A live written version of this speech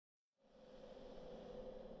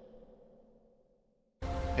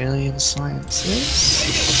Alien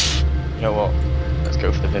sciences. You know what? Let's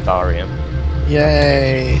go for the vivarium.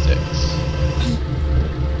 Yay!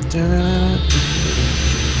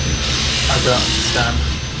 I don't understand,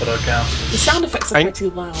 but okay. The sound effects are pretty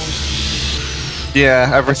loud. Yeah,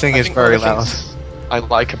 everything is very loud. I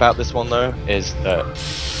like about this one though is that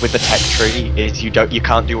with the tech tree is you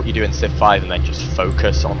can't do what you do in Civ 5 and then just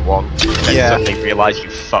focus on one. And then suddenly realise you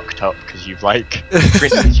fucked up because you've like, for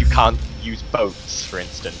instance, you can't use boats, for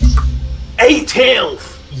instance. 8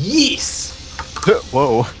 health! Yes!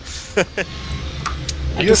 Whoa.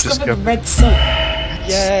 I discovered the red sun.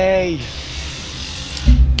 Yay!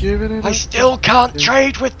 Give it I still can't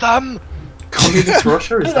trade with them! Communist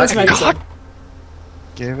Russia? Is that red sun.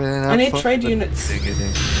 Give it I need trade units.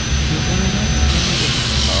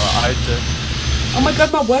 Oh my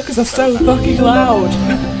god, my workers are so fucking loud!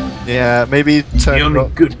 Yeah, maybe turn the only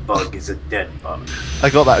up. good bug is a dead bug. I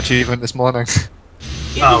got that achievement this morning.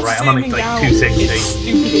 Oh right, I'm only like 260. It's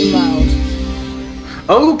stupidly loud.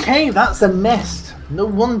 Okay, that's a nest. No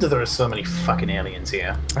wonder there are so many fucking aliens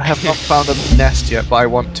here. I have not found a nest yet, but I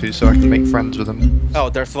want to so I can make friends with them. Oh,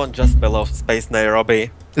 there's one just below Space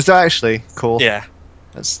Nairobi. Is that actually cool? Yeah.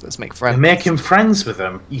 Let's make friends. You're making friends with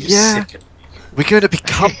them? You sicken me. We're going to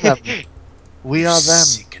become them. We are them.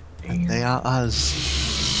 Sicken me. And they are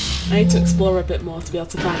us. I need to explore a bit more to be able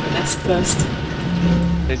to find the nest first.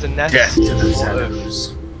 There's a nest Death to the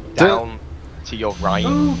Xenos. down to your right.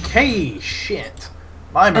 Okay, shit.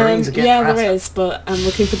 My marines are getting yeah, harassed. there is, but I'm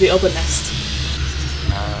looking for the other nest.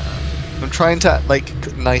 I'm trying to,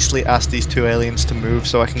 like, nicely ask these two aliens to move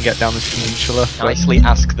so I can get down this peninsula. Nicely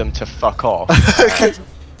ask them to fuck off.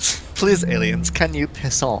 Please, aliens, can you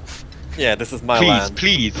piss off? Yeah, this is my Please, land.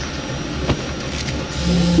 please.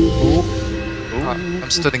 Ooh. I'm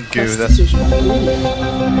stood in goo. That's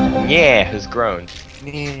Yeah, has grown.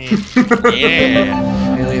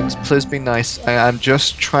 Yeah. Aliens, please be nice. I'm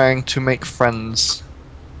just trying to make friends.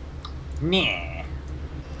 Nah.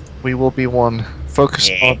 We will be one. Focus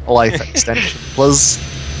on life extension, please.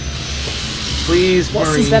 Please,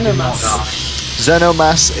 What's the marines, do not Xenomass? die.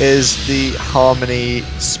 Xenomass is the Harmony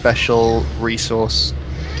special resource.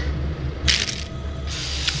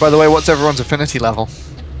 By the way, what's everyone's affinity level?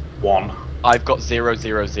 1. I've got 000 right now.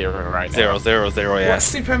 000, yeah. What's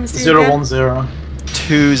supremacy 0, again? 1, 0.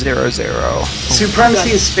 200. Supremacy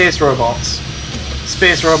is space robots.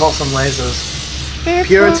 Space robots and lasers.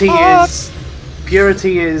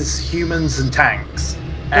 Purity is humans and tanks.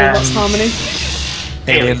 And what's harmony?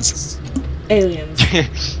 Aliens.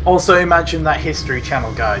 Aliens. Also imagine that History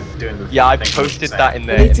Channel guide doing the Yeah, I thing posted saying. that in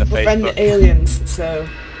I the need to befriend Facebook. the aliens, so...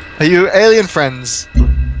 Are you alien friends?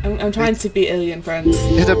 I'm trying to be alien friends.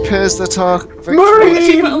 It appears that our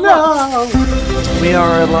Marine, no! no! we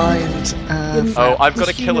are aligned. Oh, I've got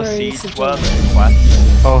to kill a Machinery siege is worm a-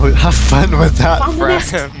 request. Oh, have fun with that, Found the nest.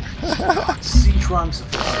 friend. Siege rams are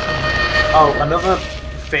fun. Oh, another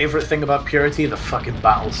favourite thing about Purity, the fucking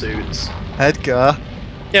battle suits. Edgar,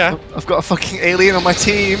 Yeah. I've got a fucking alien on my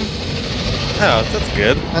team, Oh, that's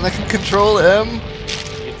good. and I can control him.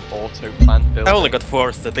 Auto plan build. I only got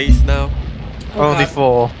 4 cities now. Oh, Only God.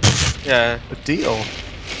 4. Yeah. A deal.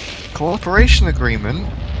 Cooperation agreement.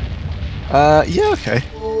 Yeah, okay.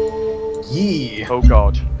 Yeah. Oh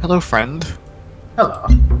god. Hello, friend. Hello.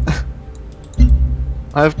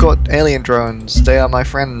 I've got alien drones. They are my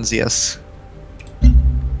friends, yes.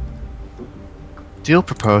 Deal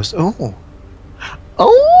proposed. Oh.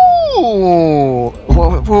 Oh!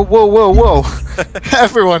 Whoa, whoa, whoa, whoa, whoa.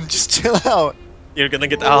 Everyone, just chill out. You're gonna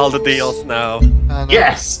get all the deals now.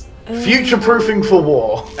 Yes! Future-proofing for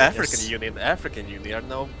war. African Union are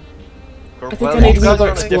now... I think Well, I need you guys another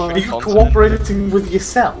are on a different Are you continent. cooperating with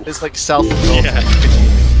yourself? It's like South. Yeah.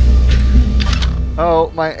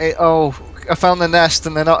 Oh, I found the nest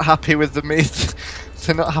and they're not happy with the meat.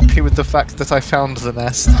 They're not happy with the fact that I found the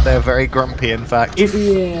nest. They're very grumpy, in fact. If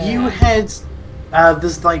Yeah. you head...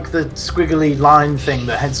 there's like the squiggly line thing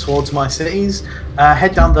that heads towards my cities.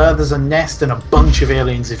 Head down there, there's a nest and a bunch of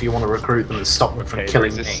aliens if you want to recruit them and stop them from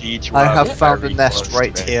killing There's a me. siege I worm have found a very nest close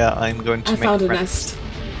right to me. here. I'm going to I make found a friends. nest.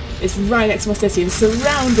 It's right next to my city and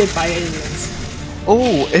surrounded by aliens.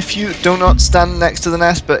 Oh, if you do not stand next to the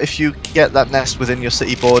nest, but if you get that nest within your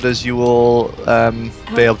city borders, you will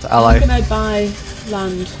be able to ally. How can I buy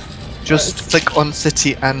land? Just click on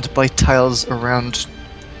city and buy tiles around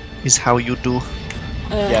is how you do.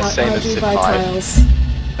 Yeah, same how as do you Civ buy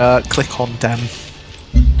 5. tiles? Click on them.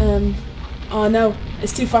 Oh no,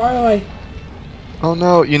 it's too far away. Oh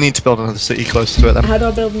no, you need to build another city close to it then. How do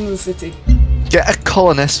I build another city? Get a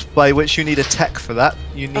colonist, by which you need a tech for that.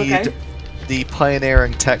 You need Okay. the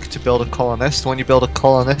pioneering tech to build a colonist. When you build a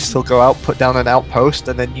colonist, he'll go out, put down an outpost,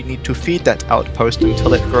 and then you need to feed that outpost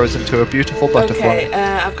until it grows into a beautiful butterfly. Okay,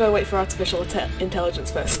 I've got to wait for artificial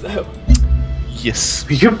intelligence first, though. Yes.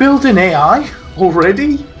 You're building AI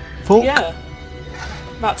already? Fuck. Yeah.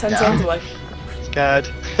 About 10 turns away. Scared.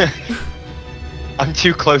 I'm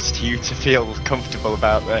too close to you to feel comfortable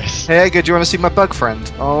about this. Hey Edgar, do you want to see my bug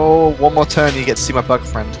friend? Oh, one more turn, you get to see my bug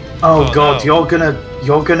friend. Oh god, no.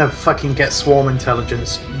 you're gonna fucking get swarm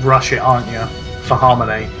intelligence rush it, aren't you? For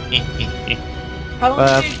Harmony. How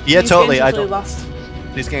long do yeah, these totally, games I usually don't- last?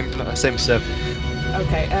 These games are same Civ.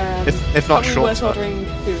 Okay, If not probably short, worth ordering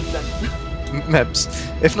food then.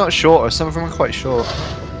 Mebs. If not shorter, some of them are quite short.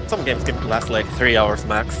 Some games can last like 3 hours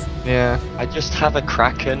max. Yeah. I just have a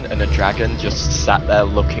kraken and a dragon just sat there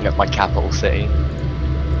looking at my capital city.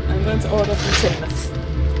 I'm going to order from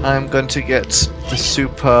Timness. I'm going to get the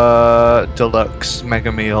super deluxe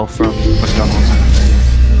mega meal from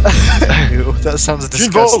McDonald's. Ew, that sounds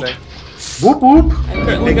disgusting. Whoop whoop! I'm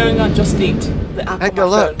currently going on Just Eat, the app Edgar, on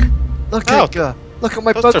my look! phone. Look, Oh. Edgar! Look at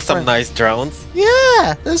my Those bug are some friends! nice drones.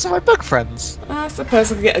 Yeah! Those are my bug friends! I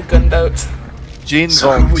suppose I could get a gunboat. Gene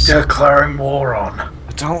So Vault. we're declaring war on.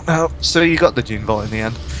 I don't know. So you got the Gene Vault in the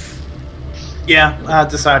end. Yeah, I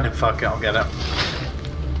decided fuck it, I'll get it.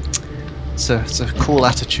 It's a cool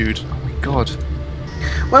attitude. Oh my god.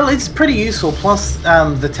 Well, it's pretty useful, plus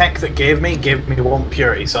the tech that gave me one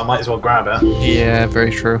purity, so I might as well grab it. Yeah, very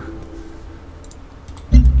true.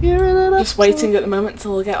 Just waiting at the moment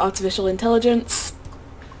till we get artificial intelligence.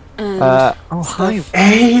 And Oh, hi.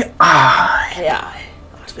 AI! AI.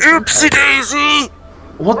 Oopsie daisy!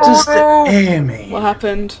 What does no. the A mean? What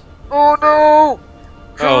happened? Oh no!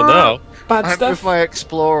 Oh no. Bad I moved stuff? my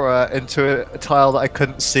explorer into a tile that I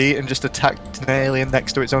couldn't see and just attacked an alien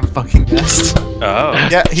next to its own fucking nest. Oh.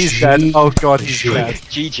 Yeah, he's dead. Oh god, he's Gee. dead.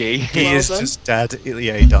 GG. He Well is done. just dead.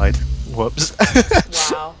 Yeah, he died. Whoops.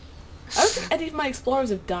 Wow. I don't think any of my explorers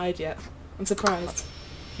have died yet. I'm surprised.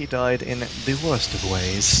 He died in the worst of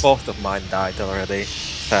ways. Both of mine died already,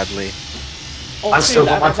 sadly. All I've two still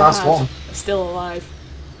that got my I've ever fast had one. are still alive.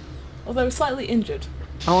 Although slightly injured.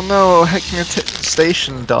 Oh no, Hector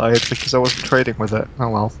Station died because I wasn't trading with it. Oh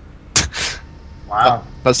well. Wow.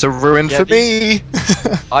 That's a ruin Yeah, for me!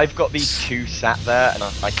 I've got these two sat there and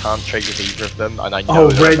I can't trade with either of them, and I know Oh,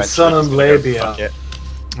 they're Red eventually Sun just and gonna go, Labia. "Fuck it."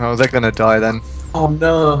 Oh, they're gonna die then. Oh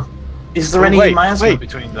no. Is there Oh, any wait, miasma wait.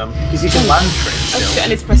 between them? Because you can land trade Oh shit, I still.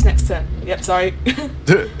 need to press next turn. Yep, sorry.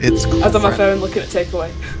 It's cool. I was on my friend. phone looking at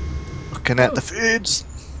takeaway. Looking at the foods.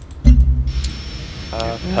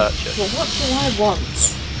 Purchase. Well, what do I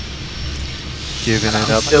want? Giving it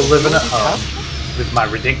I'm up. still living at home with my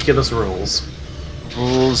ridiculous rules.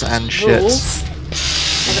 Rules and shits. Rules.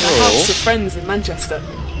 I'm in a house with friends in Manchester.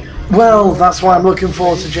 Well, that's why I'm looking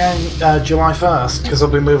forward to July 1st, because I'll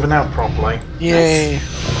be moving out properly. Yay.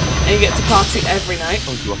 And you get to party every night.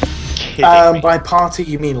 Oh, you are kidding me. By party,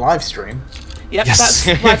 you mean live stream? Yep, Yes.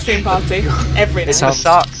 that's live stream party every It's night. a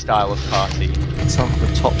Sark style of party. That sounds like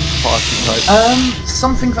the top party type.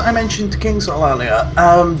 Something that I mentioned to Kingswell earlier.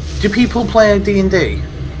 Do people play D&D?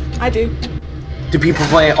 I do. Do people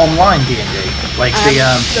play online D&D? Like done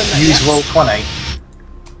that, use yes. Roll20?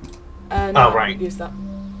 No, Oh, right. use that.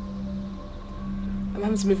 I'm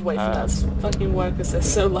having to move away from that fucking work because they're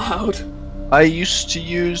so loud. I used to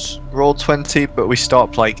use Roll20, but we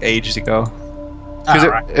stopped like ages ago. Because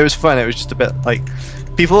Alright. it was fun, it was just a bit like...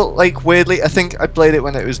 People, like, weirdly, I think I played it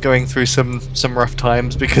when it was going through some rough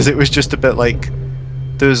times, because it was just a bit like...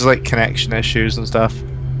 There was like connection issues and stuff.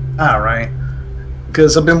 Alright.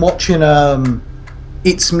 Because I've been watching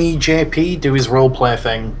It's Me JP do his roleplay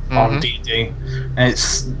thing on D&D. And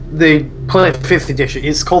they play 5th edition.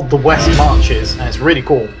 It's called The West Marches, and it's really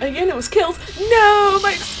cool. A unit was killed. No,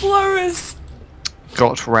 my explorers.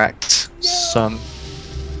 Got wrecked, son.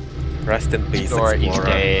 Rest in peace, Or he's Explorer.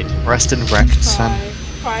 dead. Rest and wrecked, son.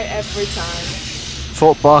 Cry every time.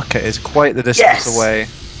 Fort Barker is quite the distance Yes! away.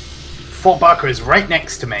 Fort Barker is right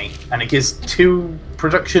next to me, and it gives 2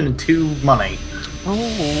 production and 2 money.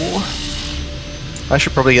 Oh. I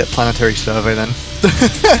should probably get Planetary Survey then.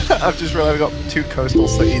 I've just realized I've got 2 coastal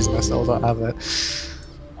cities and I still don't have it.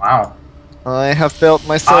 Wow. I have built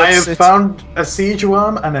my third I have city. found a siege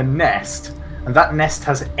worm and a nest, and that nest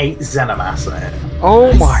has 8 Xenomass in it.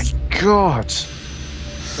 Oh my god!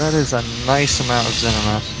 That is a nice amount of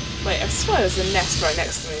Xenomass. Wait, I swear there's a nest right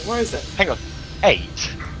next to me. Where is it? Hang on. 8?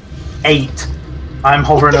 8. I'm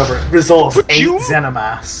hovering over it. Resolve Would 8 you?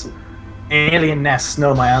 Xenomass. Alien nest,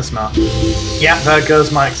 no miasma. Yeah, there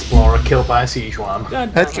goes my explorer, killed by a siege worm.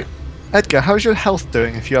 God damn Edgar, it. Edgar, how's your health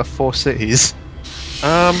doing if you have 4 cities?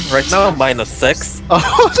 Right now I'm -6.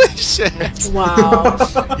 Holy shit! Wow.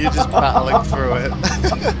 You're just battling through it.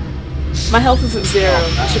 My health is at 0.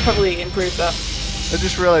 I should probably improve that. I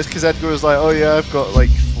just realised because Edgar was like, "Oh yeah, I've got like."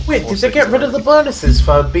 Wait, did they get rid of the bonuses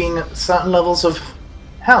for being at certain levels of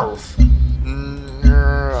health?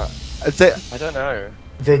 I don't know.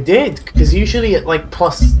 They did, because usually at like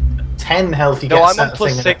 +10 health you No, get I'm a on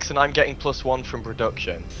certain thing. +6 and I'm getting +1 from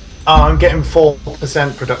production. Oh, I'm getting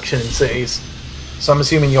 4% production in cities. So I'm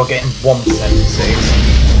assuming you're getting 1% in cities.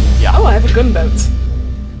 Yeah. Oh, I have a gunboat.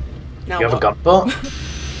 Now You have a what? gunboat?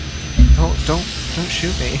 Don't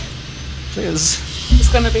shoot me, please. It's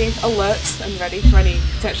gonna be alert and ready for any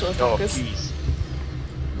potential Oh, attackers. please.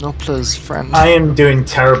 No, please, friend. I am doing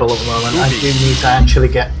terrible at the moment. I do need to actually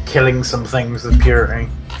get killing some things with purity.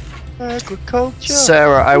 Agriculture.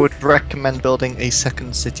 Sarah, I would recommend building a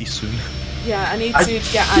second city soon. Yeah, I need I- to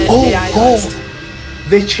get Oh, AI oh. first.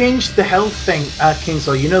 They changed the health thing at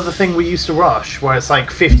Kingsville. You know the thing we used to rush, where it's like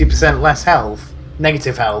 50% less health,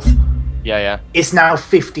 negative health. Yeah. It's now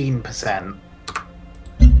 15%.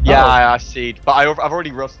 Yeah, Oh. I see. But I've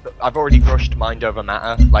already rushed mind over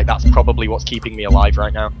matter. Like that's probably what's keeping me alive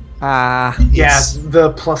right now. Ah, Yeah, the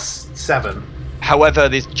 +7. However,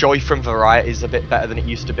 this joy from variety is a bit better than it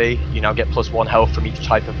used to be. You now get +1 health from each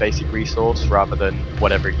type of basic resource rather than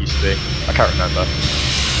whatever it used to be. I can't remember.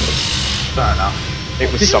 Fair enough.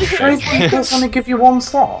 It was Did something. trade depots only give you 1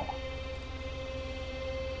 slot?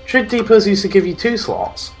 Trade depots used to give you 2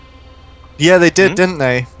 slots. Yeah, they did, didn't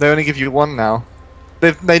they? They only give you 1 now.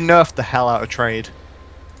 They nerfed the hell out of trade.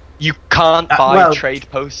 You can't buy well- trade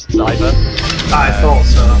posts either. I thought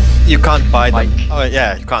so. You can't buy them. Like- Oh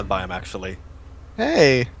yeah, you can't buy them actually.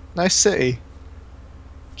 Hey, nice city.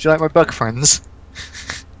 Do you like my bug friends?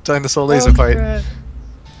 Dinosaur laser fight.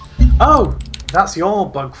 Oh, that's your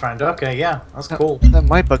bug friend. Okay, yeah, that's cool. They're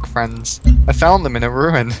my bug friends. I found them in a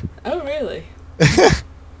ruin. Oh, really?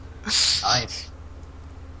 Nice.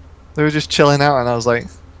 They were just chilling out, and I was like,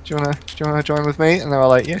 "Do you wanna join with me?" And they were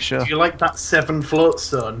like, "Yeah, sure." Do you like that 7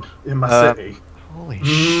 floatstone in my city? Holy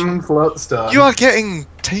shit! Floatstone. You are getting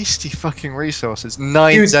tasty fucking resources.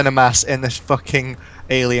 9 Dude. Xenomass in this fucking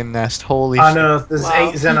alien nest. Holy I shit! know, there's Wow.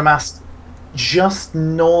 8 Xenomass just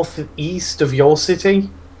northeast of your city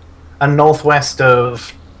and northwest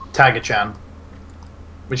of Tiger-chan,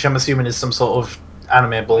 which I'm assuming is some sort of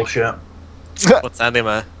anime bullshit. What's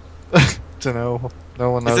anime? Don't know.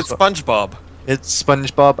 No one Is knows. it SpongeBob? It's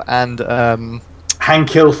SpongeBob and Hank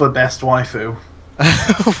Hill for best waifu.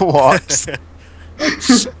 what?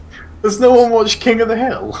 Does no one watch King of the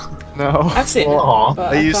Hill? No. I've seen Aw. it,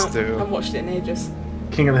 but I I used can't- to. I haven't watched it in ages.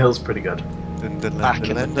 King of the Hill's pretty good. Back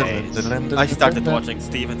in the days. I started watching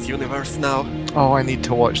Steven's Universe now. Oh, I need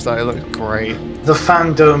to watch that. It looks great. The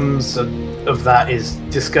fandoms of that is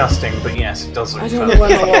disgusting, but yes, it does look I don't fun. know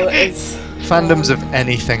where my wallet is. Fandoms of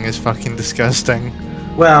anything is fucking disgusting.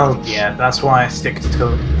 Well, yeah, that's why I stick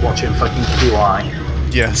to watching fucking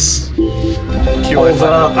QI. Yes.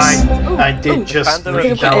 Although I did ooh, just Fandom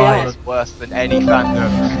Looking of for Java AI. is worse than any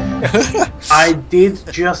fandom. I did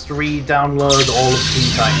just re-download all of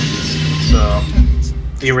Teen Titans, so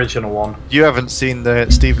the original one. You haven't seen the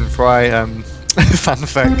Stephen Fry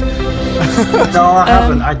fanfic. No, I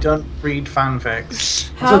haven't. I don't read fanfics.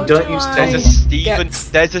 How So don't do use I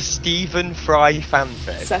There's a Stephen Fry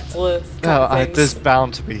fanfic. settle No, things? there's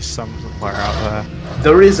bound to be somewhere out there.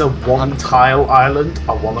 There is a one-tile island.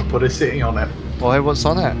 I want to put a city on it. Why? What's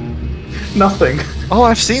on it? Nothing. Oh,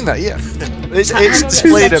 I've seen that. Yeah, it's How do I get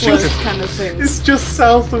displayed settlers because kind of things. It's just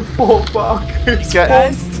south of Fort Park. It's Get-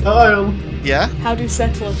 one tile. yeah. How do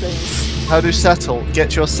settler things? How to settle?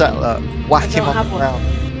 Get your settler. Whack I him don't on have the one. ground.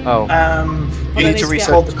 Oh, You Well, I need need to to get- It's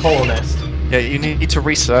called the colonist. yeah. You need to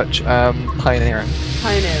research pioneering.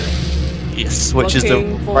 Pioneering. Yes, which is the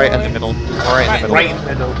Looking for- right in the middle. Right in the middle. Right in the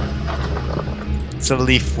middle. It's a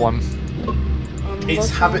leaf one.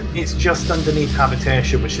 It's just underneath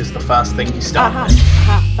habitation, which is the first thing you start Aha! with.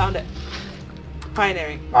 Aha! Found it.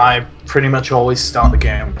 Pioneering. I pretty much always start the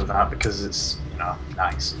game with that because it's,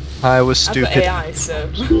 nice. I was I've got stupid. AI, so.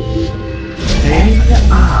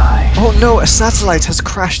 AI. Oh no! A satellite has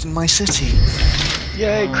crashed in my city.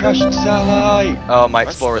 Yay, crashed satellite! Oh, my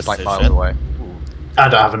explorer's like miles away. I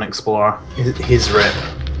don't have an explorer. His rip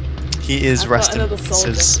He is I've got rest in another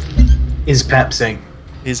pieces. is Pepsi.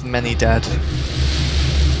 He's many dead.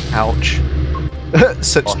 Ouch.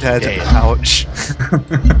 Such What dead. game? Ouch.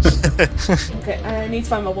 Okay, I need to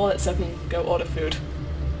find my wallet so I can go order food.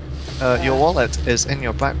 Your wallet is in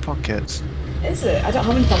your back pocket. Is it? I don't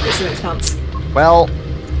have any pockets in its pants. Well,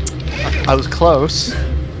 I was close.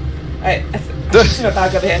 Alright, I see my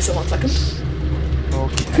bag over here, so 1 second.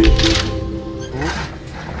 Okay. Ooh.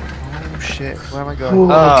 shit. Where am I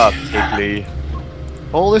going? Ah, Piggly.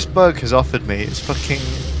 All this bug has offered me is fucking...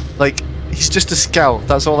 Like, he's just a scout.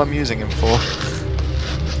 That's all I'm using him for.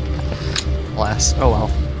 Bless. Oh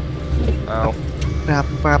well. Ow.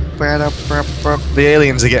 The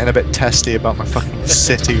aliens are getting a bit testy about my fucking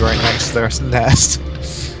city right next to their nest.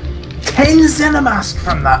 10 Xenamask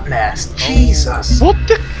from that nest. Jesus. What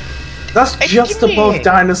the? That's just above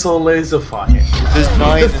dinosaur laser fight. There's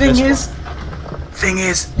 9 The in thing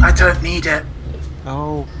this is, I don't need it.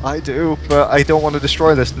 Oh, I do, but I don't want to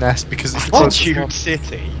destroy this nest because it's the closest one. Attitude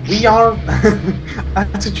City. We are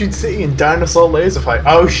Attitude City and dinosaur laser fight.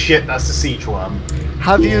 Oh shit, that's the siege worm.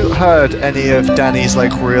 Have you heard any of Danny's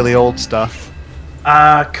like really old stuff?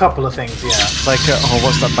 A couple of things, yeah. Like, oh,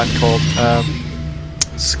 what's that band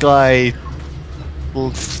called? Sky. Well,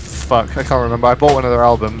 fuck, I can't remember. I bought one of their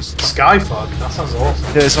albums. Skyfuck, that sounds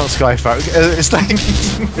awesome. Yeah, it's not Skyfuck. It's like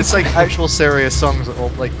it's like actual serious songs that all,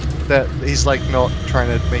 like that. He's like not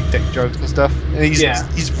trying to make dick jokes and stuff. And he's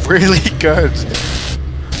really good.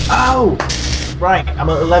 Oh, right. I'm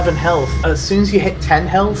at 11 health. As soon as you hit 10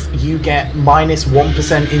 health, you get minus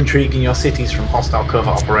 1% intrigue in your cities from hostile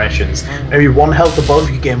covert operations. Every 1 health above,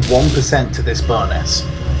 you gain 1% to this bonus.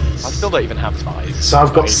 I still don't even have spies. So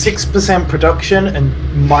I've got 6% production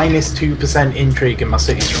and minus 2% intrigue in my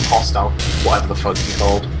cities from hostile, whatever the fuck you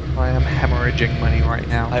called. I am hemorrhaging money right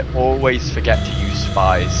now. I always forget to use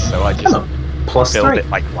spies, so I just Hello. Plus build 3. it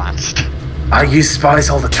like last. I use spies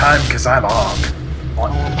all the time because I'm ARC.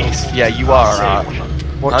 Yeah, you are Ark.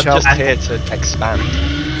 Watch I'm out! just here to expand.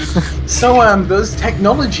 So, those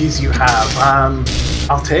technologies you have,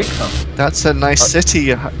 I'll take them. That's a nice city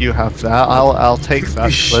you have there. I'll take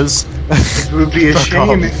that, Liz. It would be a Fuck shame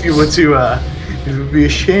off. if you were to, it would be a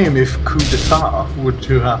shame if coup d'etat were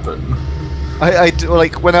to happen.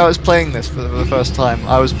 Like when I was playing this for the first time,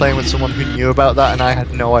 I was playing with someone who knew about that, and I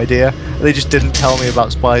had no idea. They just didn't tell me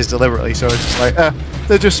about spies deliberately, so I was just like,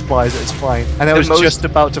 they're just spies, it's fine. And I was just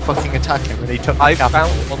about to fucking attack him, and he took I the cap.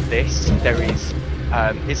 found on this there is,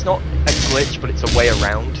 it's not a glitch, but it's a way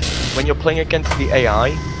around. When you're playing against the AI,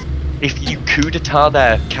 if you coup d'etat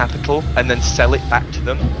their capital and then sell it back to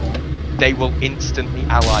them, they will instantly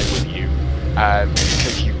ally with you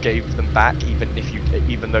because you gave them back,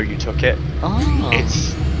 even though you took it. Oh.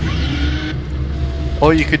 It's.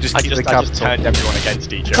 Or you could just keep the I capital. just turned everyone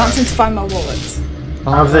against each Can't other. seem to find my wallet.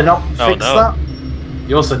 Have they not Oh, fixed no. that?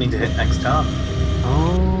 You also need to hit next turn.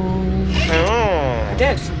 I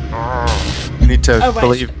did. You need to Oh,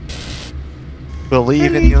 wait.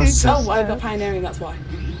 believe in yourself. Oh, I got pioneering, that's why.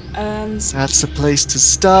 That's the place to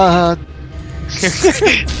start.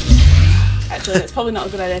 Actually, it's probably not a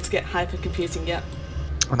good idea to get hypercomputing yet.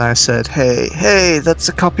 When I said, hey, that's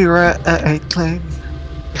a copyright claim.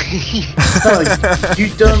 No, you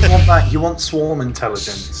don't want that. You want swarm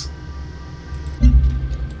intelligence.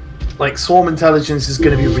 Like, swarm intelligence is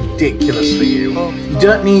going to be ridiculous for you. You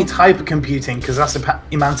don't need hypercomputing because that's an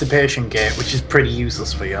emancipation gate, which is pretty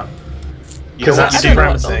useless for you. Because don't that's I don't know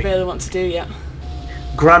what I supremacy. really want to do yet.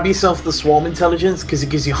 Grab yourself the swarm intelligence because it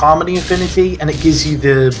gives you harmony affinity and it gives you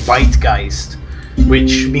the Bitegeist,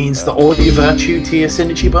 which means that all your virtue tier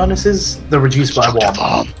synergy bonuses, they're reduced by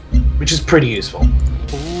 1, which is pretty useful.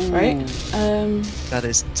 Right? That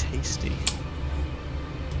is tasty.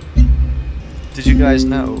 Did you guys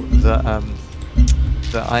know that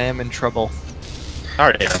that I am in trouble?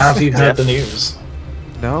 Alright. Have you heard the news?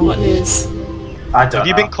 No. What news? I don't Have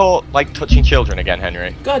you know. been caught like touching children again,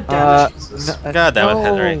 Henry? God damn it. God damn it,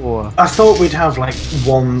 Henry. no. I thought we'd have like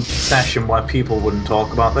one session where people wouldn't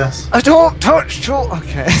talk about this. I don't touch children.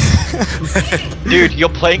 Okay. Dude, you're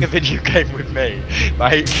playing a video game with me.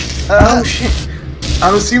 Like, Oh shit!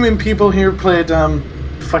 I'm assuming people here played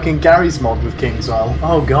fucking Gary's mod with Kingswell.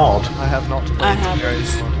 Oh god. I have not played I haven't.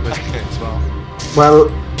 Gary's one with it as well. Well,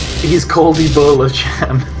 he's called Ebola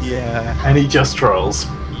Jam, Yeah. and he just trolls.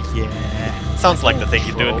 Yeah. Sounds like the thing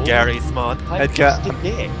you do in Gary's mod. I'm Edgar, just a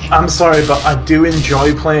dick. I'm sorry, but I do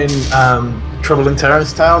enjoy playing Trouble in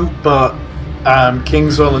Terrorist Town, but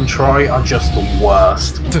Kingswell and Troy are just the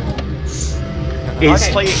worst. It's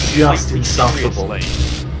I play it just completely insufferable.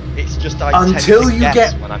 seriously. It's just I Until tend to you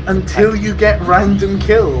guess get when I'm you get random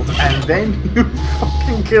killed, and then you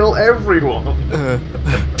fucking kill everyone.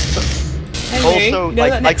 Henry, Also, you know that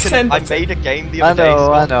like, next I sentence- made a game the I other day.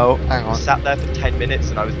 know. Scott. Hang I on. sat there for 10 minutes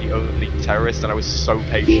and I was the only terrorist and I was so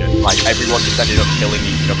patient. Like, everyone just ended up killing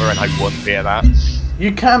each other and I won via that.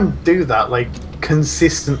 You can do that like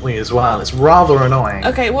consistently as well. It's rather annoying.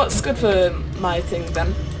 Okay, what's good for my thing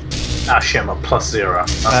then? Ah, shit, I'm a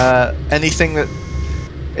 +0. Anything that,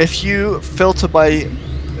 if you filter by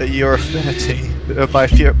your affinity, by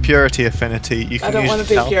purity affinity, you can I don't use want to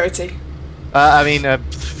do stealth. purity. I mean,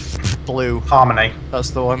 blue. Harmony. That's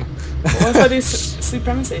the one. What if I do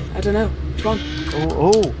supremacy? I don't know. Which one?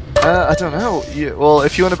 I don't know. Well,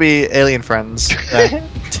 if you want to be alien friends, then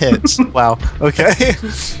tits. Wow. Okay.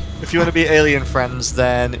 If you want to be alien friends,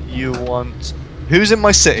 then you want. Who's in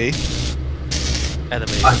my city?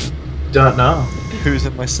 Enemy. I don't know. Who's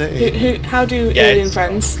in my city? How do alien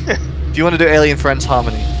friends? If you want to do alien friends,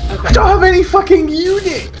 harmony. Okay. I don't have any fucking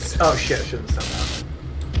units! Oh shit, I shouldn't have said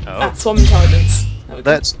Oh. Swarm intelligence. There we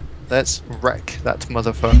go. Let's wreck that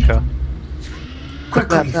motherfucker. that.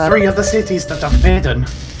 Quickly, 3 other cities that are forbidden.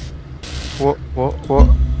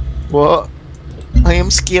 What? I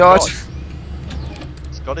am scared.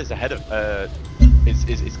 Scott is ahead of.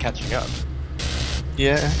 Is catching up.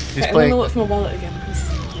 Yeah, he's Okay, I'm playing. gonna look for my wallet again,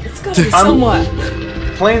 because it's gotta be somewhere.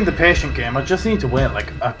 Playing the patient game, I just need to wait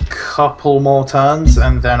like a couple more turns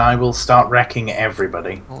and then I will start wrecking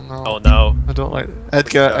everybody. Oh no. Oh no. I don't like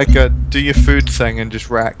Edgar, do your food thing and just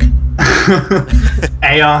wreck.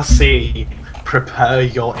 ARC, prepare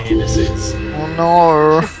your anuses. Oh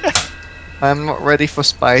no. I'm not ready for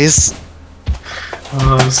spies.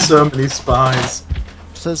 Oh, so many spies.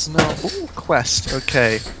 There's no quest,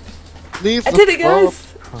 okay. Leave I the did it,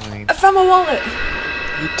 guys! behind. I found my wallet!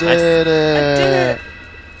 You did it. I did it!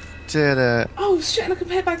 Did it. Oh shit, and I can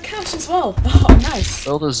pay by cash as well. Oh, nice.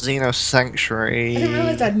 Build a Xeno Sanctuary. I didn't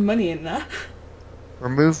realise I had money in there.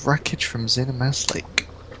 Remove wreckage from Xenomass Lake.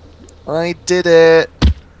 I did it!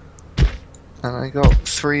 And I got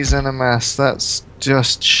 3 Xenomass. That's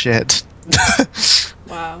just shit.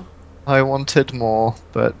 Wow. I wanted more,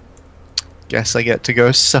 but guess I get to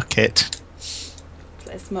go suck it.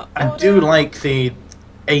 Place my I order. do like the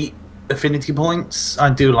 8 affinity points. I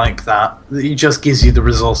do like that. It just gives you the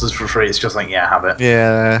resources for free. It's just like, yeah, have it.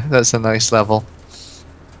 Yeah, that's a nice level.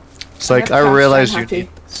 It's like, have I cash, realize I'm you happy. need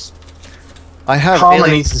this. I have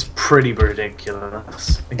Harmonies is pretty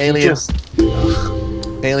ridiculous. Like, you Alien- just-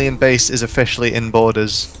 Alien Base is officially in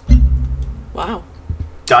borders. Wow.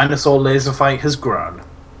 Dinosaur laser fight has grown.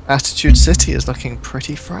 Attitude City is looking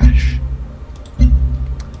pretty fresh.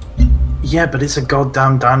 Yeah, but it's a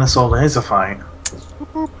goddamn dinosaur laser fight.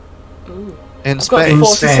 Ooh. In I've got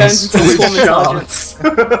space. 40 turns until With swarm sharks.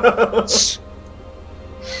 intelligence.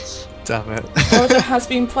 Damn it. Order has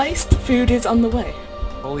been placed. Food is on the way.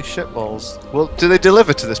 Holy shit balls. Well, do they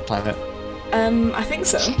deliver to this planet? I think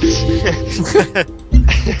so.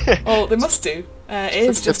 Oh, they must do. It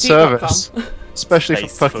is Good just service. eat.com. Especially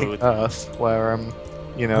Space for fucking food. Earth, where,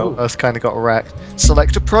 you know, Ooh. Earth kind of got wrecked.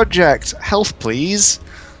 Select a project. Health, please.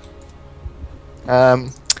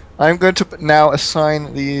 I'm going to now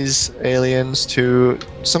assign these aliens to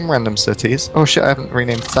some random cities. Oh shit, I haven't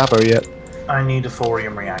renamed Thabo yet. I need a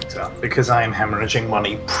thorium reactor because I am hemorrhaging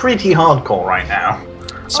money pretty hardcore right now.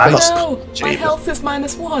 Oh no! My Jesus. health is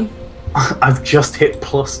 -1. I've just hit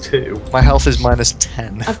 +2. My health is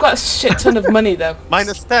 -10. I've got a shit ton of money though.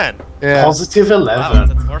 -10. Yeah. Positive Wow, 11.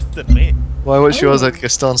 that's worse than me. Why, what's yours, Oh. Edgar?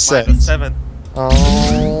 Still on 6? -7.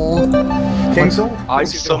 Oh. Kingsel? I'm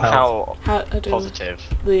what's your health? somehow How do positive.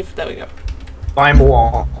 leave? There we go. Buy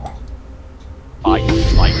more. I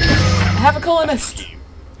like. I have a colonist.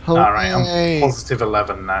 Alright, I'm Hooray. positive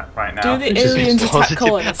 11 right now. Do the which is aliens useful. attack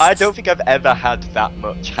colonists? I don't think I've ever had that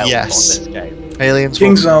much health Yes. on this game. Aliens.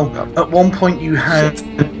 Kingsel, at one point you had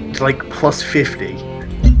like +50.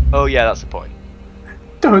 Oh yeah, that's the point.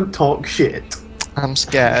 Don't talk shit. I'm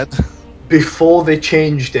scared. Before they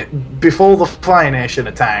changed it, before the Fire Nation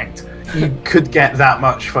attacked, you could get that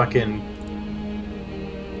much fucking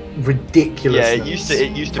ridiculous. Yeah, it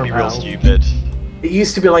used to be real health. stupid. It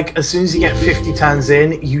used to be like, as soon as you get 50 turns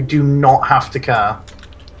in, you do not have to care.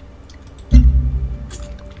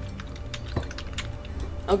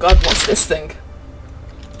 Oh god, what's this thing?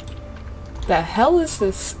 The hell is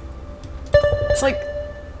this? It's like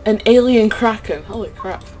an alien kraken. Holy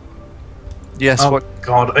crap. Yes, Oh what?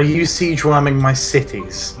 god, are you siege worming my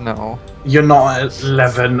cities? No. You're not at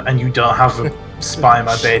 11 and you don't have a spy in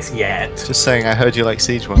my base yet. Just saying, I heard you like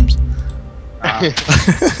siege worms.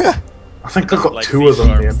 I think I've got Like 2 of siege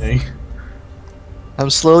them near worms. me. I'm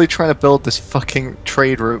slowly trying to build this fucking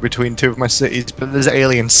trade route between 2 of my cities, but there's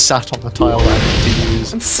aliens sat on the tile that I need to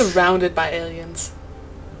use. I'm surrounded by aliens.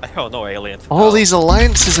 I don't know aliens. All these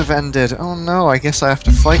alliances have ended. Oh no, I guess I have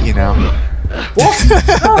to fight you now. What?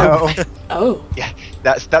 No. Oh. Yeah,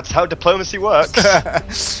 that's how diplomacy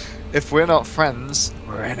works. If we're not friends,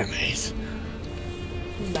 we're enemies.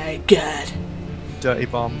 My god. Dirty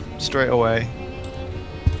bomb, straight away.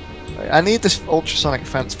 I need this ultrasonic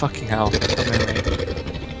fence, fucking hell.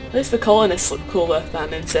 At least the colonists look cooler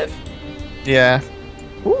than in Civ. Yeah.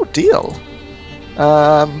 Ooh, deal.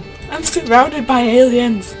 I'm surrounded by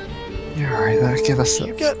aliens. You're alright there, give us Do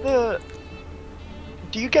you get the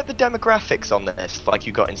demographics on this like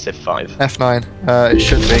you got in Civ 5? F9. It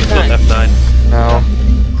should be. Not F9. No.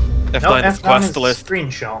 F9 is quest is a list.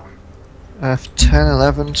 screenshot. F10,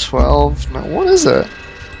 11, 12. No, what is it?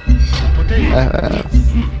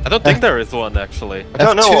 I don't think there is one actually. I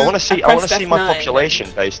don't know. F2? I want to see. I want to pressed see my F9. population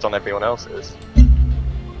based on everyone else's.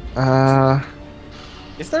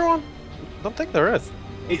 Is there one? I don't think there is.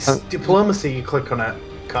 It's diplomacy, you click on it,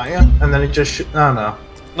 can't you? And then it just oh no.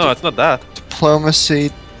 No, it's not that. Diplomacy.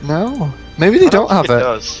 No. Maybe they don't have It it.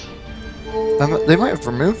 does. They might have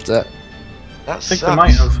removed it. That I think sucks. they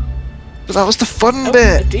might have. But that was the fun Oh, a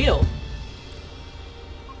bit. deal.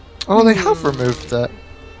 Oh, they have removed it.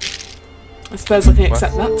 I suppose I can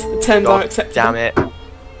accept that. The terms are God acceptable. damn it!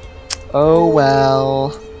 Oh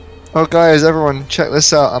well. Oh guys, everyone, check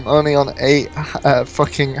this out. I'm only on 8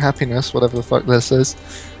 fucking happiness, whatever the fuck this is.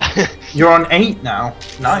 You're on 8 now.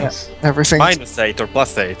 Nice. Everything -8 or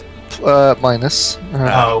 +8. minus.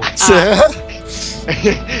 Oh.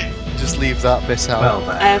 Just leave that bit out. Well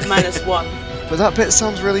I then. have -1. But that bit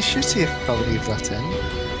sounds really shitty if I leave that in.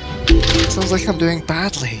 It sounds like I'm doing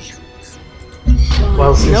badly.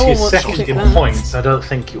 Well, since no one you're wants to second think in that. points, I don't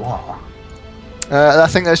think you are. I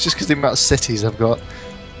think that's just because the amount of cities I've got.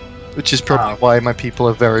 Which is probably why my people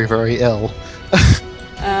are very, very ill.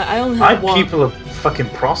 I only My have 1. people are fucking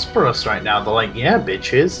prosperous right now. They're like, yeah,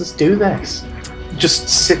 bitches, let's do this. Just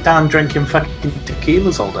sit down drinking fucking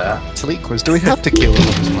tequilas all day. Taliquas, do we have tequila on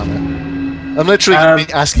this planet? I'm literally gonna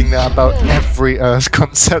be asking that about every Earth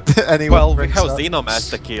concept that anyone Well, we brings have up. Xenomass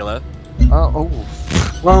tequila. Oh.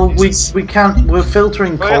 Well, Jesus. we can't. We're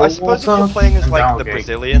filtering Well, cold I suppose if water you're playing as and like the algae.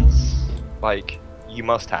 Brazilians, like you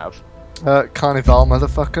must have. Carnival,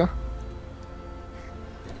 motherfucker.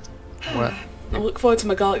 What? I look forward to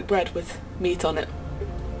my garlic bread with meat on it.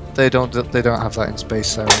 They don't have that in space,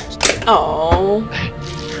 so. Oh.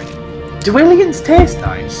 Do aliens taste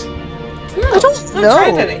nice? I don't I've know.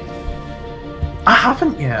 tried any. I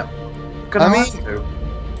haven't yet. Gonna I have mean- to.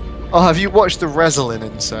 Oh, have you watched the Resolin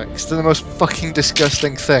insects? They're the most fucking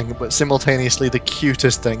disgusting thing, but simultaneously the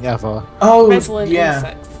cutest thing ever. Oh, Resolent yeah.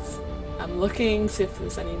 insects. I'm looking, see if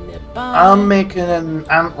there's any nearby. I'm making an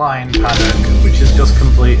antlion paddock, which is just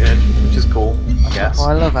completed, which is cool, I guess. Oh,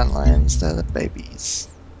 I love antlions. They're the babies.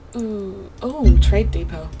 Ooh. Oh, trade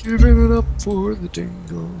depot. Giving it up for the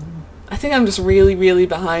jingle. I think I'm just really, really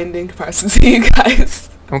behind in comparison to you guys.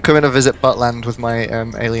 I'm coming to visit Buttland with my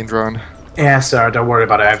alien drone. Yeah, Sarah, don't worry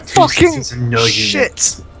about it. I have 2 Fucking cities and no shit!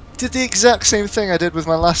 units. Did the exact same thing I did with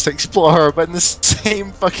my last Explorer, but in the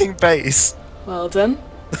same fucking base. Well done.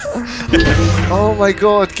 Oh my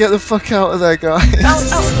god, get the fuck out of there, guys.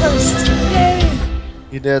 Outpost! Yay!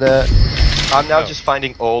 You did it. I'm now just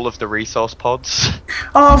finding all of the resource pods.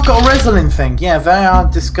 Oh, I've got a Resolin thing. Yeah, they are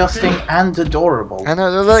disgusting and adorable. I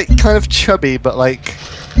know, they're like kind of chubby, but like,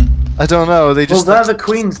 I don't know, they Well, just. they're the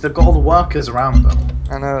queens. They've got all the workers around them.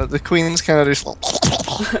 I know, the queen's kind of just.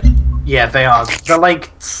 Yeah, they are. They're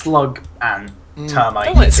like slug and termite.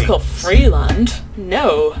 Oh, it's things. called Freeland.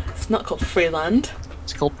 No, it's not called Freeland.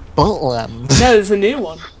 It's called Buttland. No, there's a new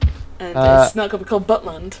one. And it's not going to be called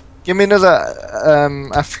Buttland. Give me another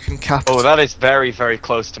African capital. Oh, that is very, very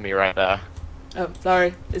close to me right there. Oh,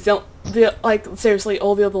 sorry. It's like, seriously,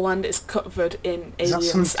 all the other land is covered in Is that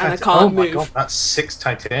aliens, some and I tit- can't oh my move. god, that's 6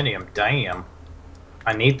 titanium. Damn.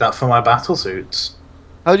 I need that for my battle suits.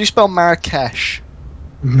 How do you spell Marrakesh?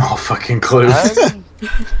 No fucking clue.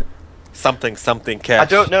 Something cash. I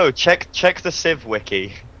don't know. Check the Civ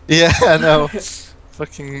wiki. Yeah, I know.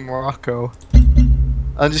 Fucking Morocco.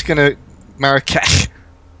 I'm just gonna Marrakech.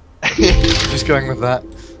 Just going with that.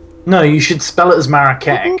 No, you should spell it as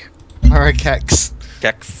Marrakech. Marrakech.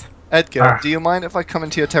 Kex. Edgar, Ah. do you mind if I come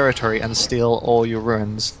into your territory and steal all your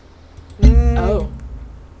ruins? Oh.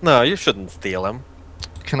 No, you shouldn't steal them.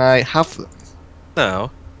 Can I have them?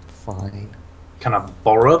 No. Fine. Can I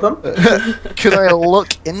borrow them? Could I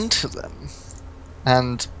look into them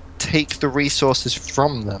and take the resources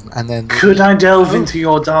from them and then Could I delve into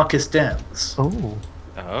your darkest depths? Oh.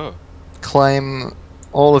 climb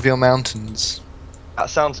all of your mountains? That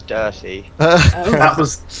sounds dirty. Oh. That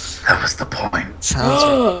was the point. Sounds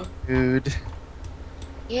Oh. good.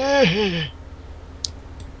 Yeah.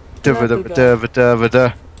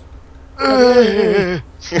 Duvva-duvva-duvva-duvva-duh. Oh.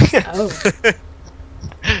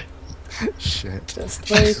 Shit. Just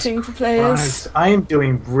waiting for players. Christ, I am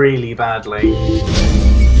doing really badly.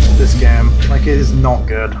 This game, like, it is not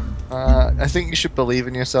good. I think you should believe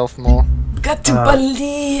in yourself more. Got to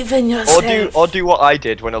believe in yourself. Or do what I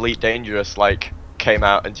did when Elite Dangerous came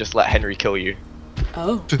out and just let Henry kill you.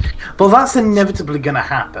 Oh. Well, that's inevitably gonna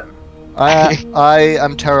happen. I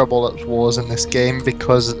am terrible at wars in this game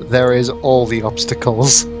because there is all the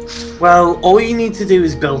obstacles. Well, all you need to do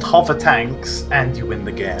is build hover tanks and you win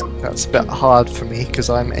the game. That's a bit hard for me because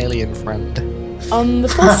I'm alien friend. On the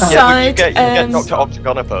plus Yeah, but side, you get Dr.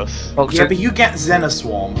 Octagonopus. Yeah, but you get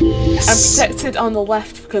Xenoswarm. I'm protected on the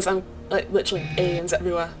left because I'm like literally aliens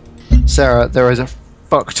everywhere. Sarah, there is a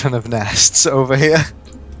fuck ton of nests over here.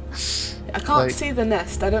 I can't Like- see the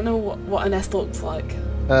nest. I don't know what a nest looks like.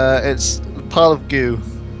 It's a pile of goo.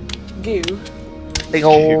 Goo. Big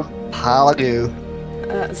old pile of goo.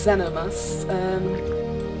 Xenomus.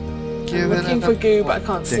 I'm Give it looking a for goo, but I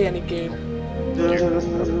can't see any goo.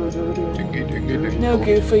 No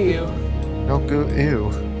goo for you. No goo. Ew.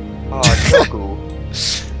 Oh, Joggle.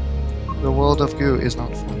 The world of goo is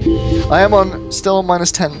not fun. I am still on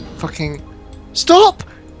 -10. Fucking stop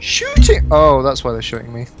shooting! Oh, that's why they're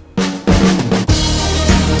shooting me.